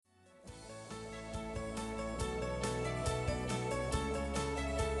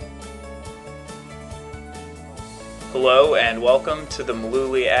Hello and welcome to the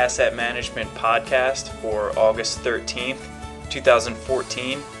Mullooly Asset Management Podcast for August 13th,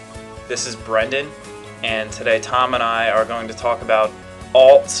 2014. This is Brendan, and today Tom and I are going to talk about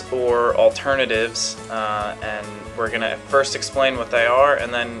alts or alternatives, and we're going to first explain what they are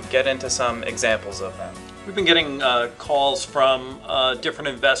and then get into some examples of them. We've been getting calls from different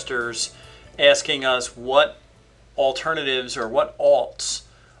investors asking us what alternatives or what alts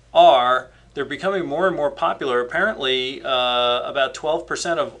are. They're becoming more and more popular. Apparently, about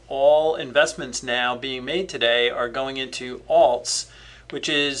 12% of all investments now being made today are going into alts, which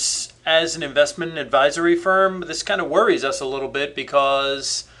is, as an investment advisory firm, this kind of worries us a little bit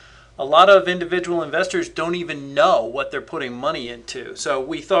because a lot of individual investors don't even know what they're putting money into. So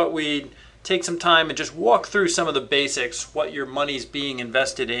we thought we'd take some time and just walk through some of the basics, what your money's being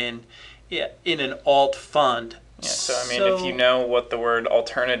invested in an alt fund. Yeah, so if you know what the word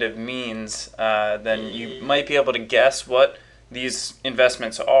alternative means, then you might be able to guess what these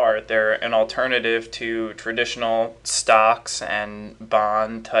investments are. They're an alternative to traditional stocks and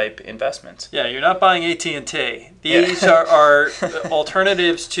bond type investments. Yeah, you're not buying AT&T. These are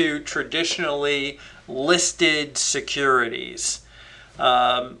alternatives to traditionally listed securities.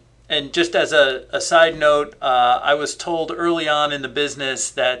 And just as a side note, I was told early on in the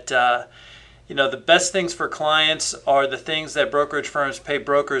business that the best things for clients are the things that brokerage firms pay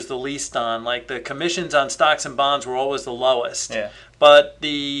brokers the least on. Like the commissions on stocks and bonds were always the lowest. Yeah. But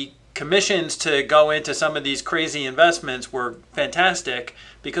the commissions to go into some of these crazy investments were fantastic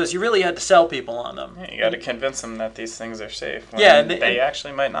because you really had to sell people on them. Yeah, you got to convince them that these things are safe. And they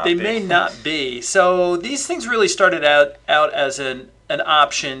actually might not be. They may not be. So these things really started out as an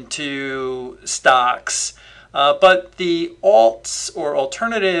option to stocks. But the alts or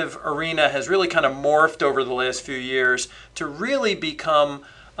alternative arena has really kind of morphed over the last few years to really become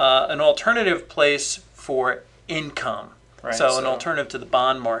an alternative place for income. Right, so an alternative to the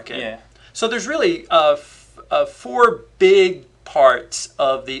bond market. Yeah. So there's really four big parts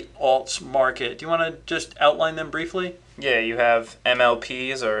of the alts market. Do you want to just outline them briefly? Yeah, you have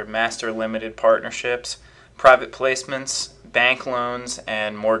MLPs or Master Limited Partnerships, private placements, bank loans,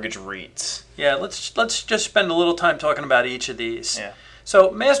 and mortgage REITs. Yeah, let's just spend a little time talking about each of these. Yeah. So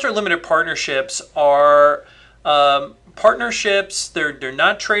master limited partnerships are partnerships. They're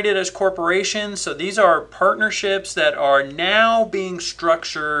not traded as corporations. So these are partnerships that are now being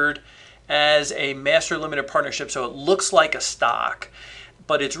structured as a master limited partnership. So it looks like a stock,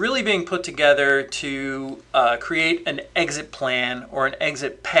 but it's really being put together to create an exit plan or an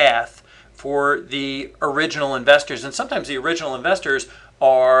exit path for the original investors. And sometimes the original investors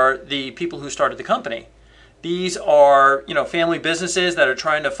are the people who started the company. These are, family businesses that are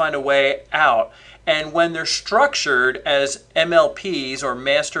trying to find a way out. And when they're structured as MLPs or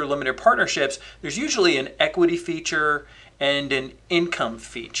master limited partnerships, there's usually an equity feature and an income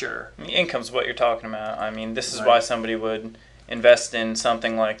feature. The income's what you're talking about. I mean, this is why somebody would invest in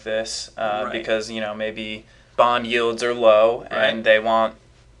something like this because, maybe bond yields are low and they want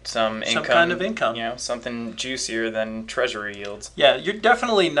some income, kind of income, something juicier than treasury yields. Yeah, you're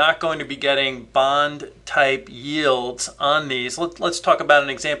definitely not going to be getting bond type yields on these. Let's talk about an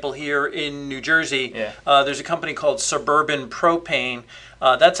example here in New Jersey. Yeah. There's a company called Suburban Propane.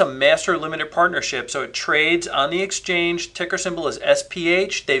 That's a master limited partnership, so it trades on the exchange. Ticker symbol is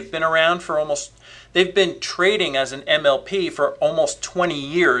SPH. They've been trading as an MLP for almost 20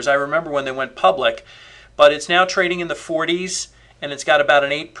 years. I remember when they went public, but it's now trading in the 40s. And it's got about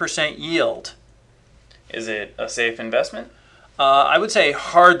an 8% yield. Is it a safe investment? I would say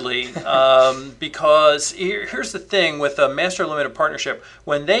hardly, because here's the thing with a master limited partnership.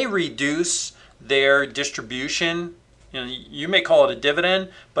 When they reduce their distribution, you may call it a dividend,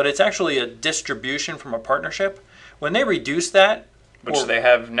 but it's actually a distribution from a partnership. When they reduce that, which they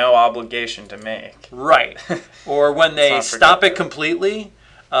have no obligation to make. Right. Or when they stop it completely,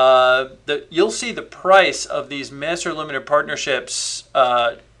 you'll see the price of these master limited partnerships.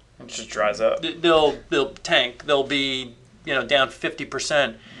 It just dries up. They'll tank. They'll be down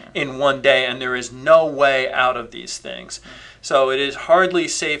 50% in one day, and there is no way out of these things. So it is hardly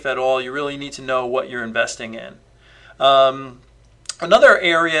safe at all. You really need to know what you're investing in. Another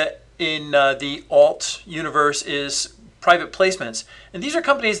area in the alt universe is private placements, and these are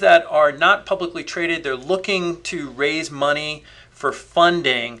companies that are not publicly traded. They're looking to raise money for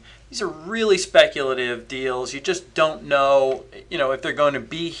funding. These are really speculative deals. You just don't know, if they're going to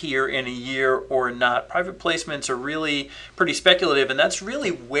be here in a year or not. Private placements are really pretty speculative, and that's really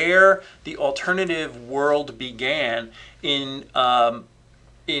where the alternative world began in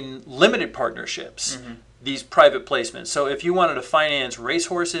limited partnerships. These private placements. So if you wanted to finance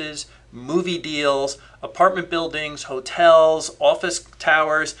racehorses, movie deals, apartment buildings, hotels, office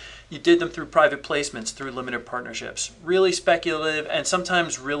towers. You did them through private placements, through limited partnerships. Really speculative and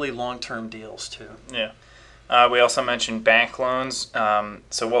sometimes really long-term deals too. Yeah. We also mentioned bank loans.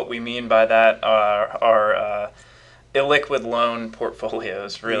 So what we mean by that are illiquid loan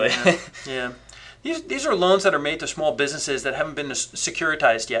portfolios, really. Yeah. These are loans that are made to small businesses that haven't been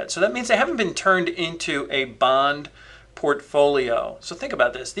securitized yet. So that means they haven't been turned into a bond portfolio. So think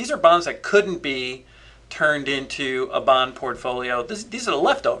about this. These are bonds that couldn't be turned into a bond portfolio. These are the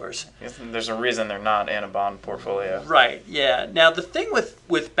leftovers. There's a reason they're not in a bond portfolio. Right, yeah. Now the thing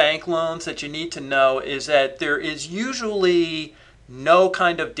with bank loans that you need to know is that there is usually no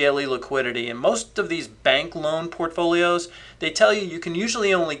kind of daily liquidity. In most of these bank loan portfolios, they tell you can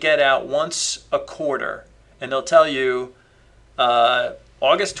usually only get out once a quarter. And they'll tell you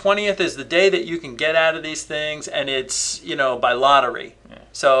August 20th is the day that you can get out of these things, and it's, by lottery. Yeah.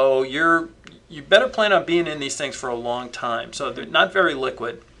 So you better plan on being in these things for a long time. So they're not very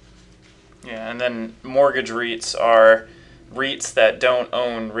liquid. Yeah, and then mortgage REITs are REITs that don't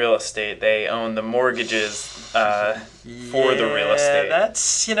own real estate. They own the mortgages for the real estate.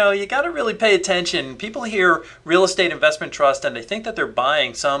 That's, you got to really pay attention. People hear real estate investment trust and they think that they're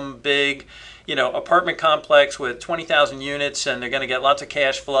buying some big, apartment complex with 20,000 units and they're going to get lots of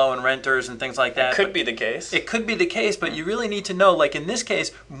cash flow and renters and things like that. It could be the case. It could be the case, but you really need to know, like in this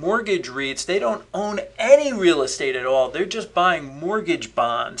case, mortgage REITs, they don't own any real estate at all. They're just buying mortgage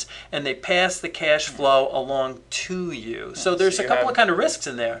bonds and they pass the cash flow along to you. So there's a couple of kind of risks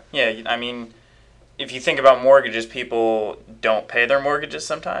in there. Yeah, I mean, if you think about mortgages, people don't pay their mortgages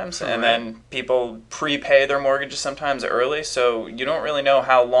sometimes, and then people prepay their mortgages sometimes early, so you don't really know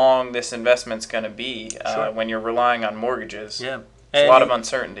how long this investment's going to be when you're relying on mortgages. Yeah. It's a lot of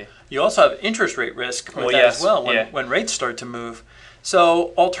uncertainty. You also have interest rate risk with that as well when rates start to move.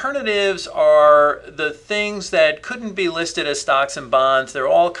 So alternatives are the things that couldn't be listed as stocks and bonds. They're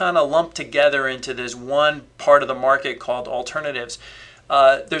all kind of lumped together into this one part of the market called alternatives.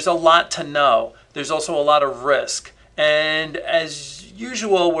 There's a lot to know. There's also a lot of risk. And as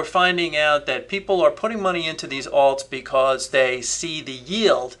usual, we're finding out that people are putting money into these alts because they see the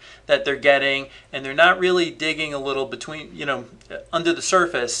yield that they're getting, and they're not really digging a little between, under the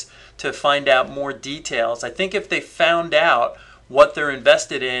surface to find out more details. I think if they found out what they're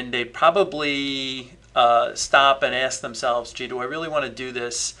invested in, they'd probably stop and ask themselves, gee, do I really want to do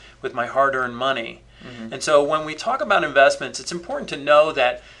this with my hard-earned money? Mm-hmm. And so when we talk about investments, it's important to know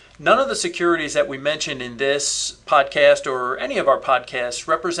that none of the securities that we mentioned in this podcast or any of our podcasts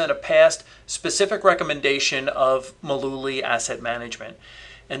represent a past specific recommendation of Mullooly Asset Management.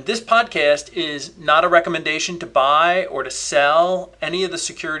 And this podcast is not a recommendation to buy or to sell any of the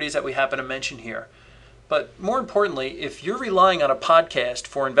securities that we happen to mention here. But more importantly, if you're relying on a podcast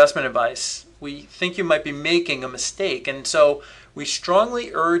for investment advice, we think you might be making a mistake. And so we strongly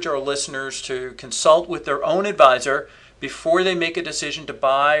urge our listeners to consult with their own advisor before they make a decision to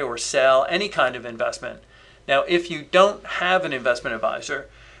buy or sell any kind of investment. Now, if you don't have an investment advisor,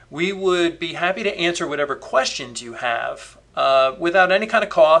 we would be happy to answer whatever questions you have without any kind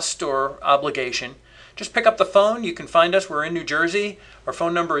of cost or obligation. Just pick up the phone. You can find us. We're in New Jersey. Our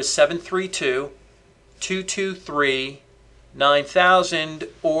phone number is 732-223-9000,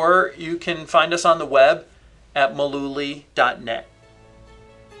 or you can find us on the web at mullooly.net.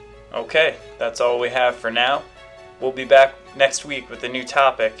 Okay, that's all we have for now. We'll be back next week with a new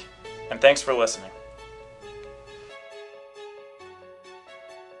topic, and thanks for listening.